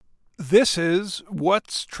This is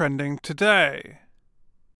what's trending today.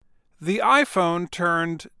 The iPhone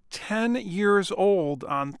turned 10 years old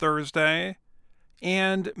on Thursday,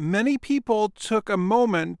 and many people took a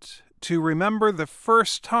moment to remember the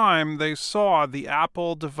first time they saw the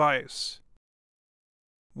Apple device.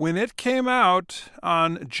 When it came out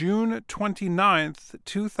on June 29th,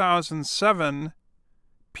 2007,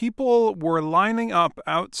 people were lining up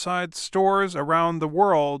outside stores around the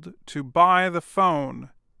world to buy the phone.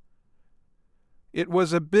 It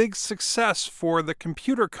was a big success for the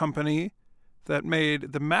computer company that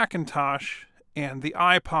made the Macintosh and the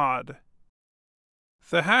iPod.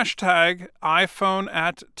 The hashtag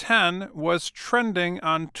iPhone@10 was trending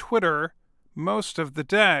on Twitter most of the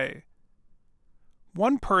day.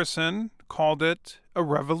 One person called it a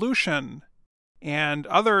revolution, and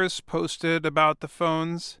others posted about the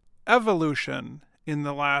phone's evolution in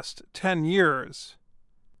the last 10 years.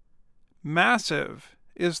 Massive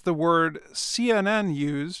is the word CNN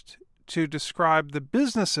used to describe the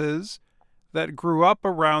businesses that grew up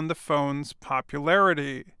around the phone's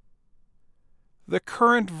popularity. The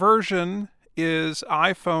current version is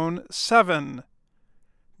iPhone 7,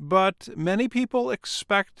 but many people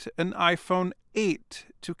expect an iPhone 8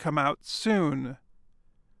 to come out soon.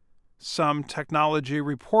 Some technology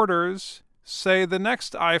reporters say the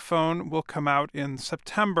next iPhone will come out in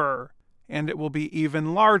September, and it will be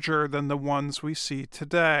even larger than the ones we see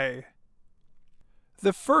today.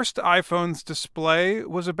 The first iPhone's display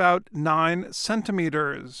was about 9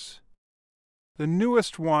 centimeters. The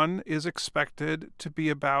newest one is expected to be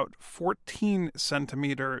about 14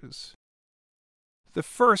 centimeters. The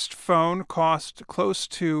first phone cost close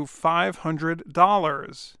to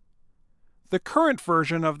 $500. The current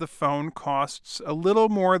version of the phone costs a little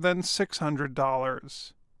more than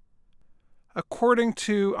 $600. According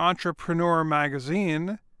to Entrepreneur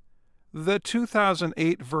magazine, the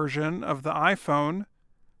 2008 version of the iPhone,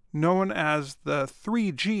 known as the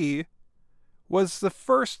 3G, was the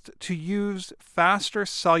first to use faster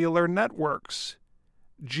cellular networks,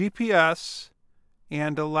 GPS,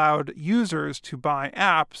 and allowed users to buy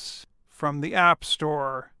apps from the App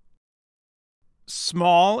Store.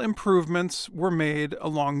 Small improvements were made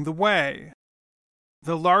along the way.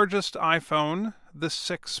 The largest iPhone, the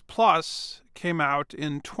 6 Plus, came out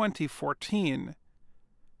in 2014.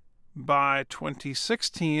 By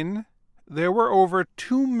 2016, there were over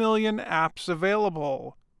 2 million apps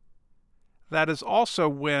available. That is also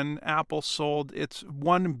when Apple sold its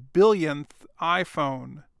 1 billionth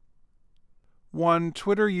iPhone. One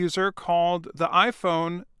Twitter user called the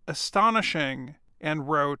iPhone astonishing and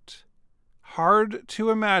wrote, "Hard to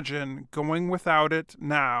imagine going without it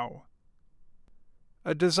now."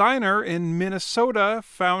 A designer in Minnesota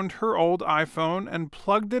found her old iPhone and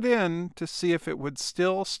plugged it in to see if it would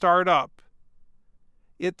still start up.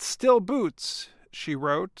 "It still boots," she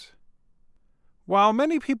wrote. While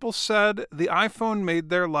many people said the iPhone made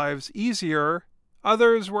their lives easier,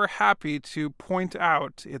 others were happy to point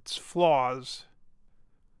out its flaws.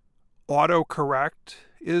 Autocorrect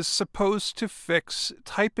is supposed to fix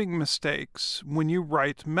typing mistakes when you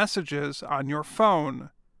write messages on your phone.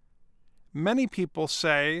 Many people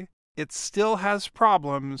say it still has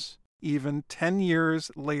problems even 10 years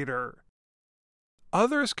later.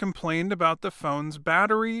 Others complained about the phone's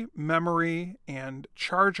battery, memory, and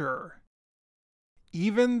charger.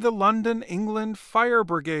 Even the London, England Fire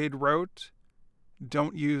Brigade wrote,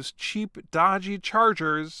 "Don't use cheap, dodgy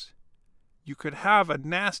chargers. You could have a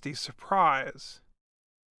nasty surprise."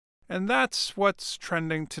 And that's what's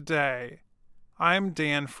trending today. I'm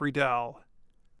Dan Friedel.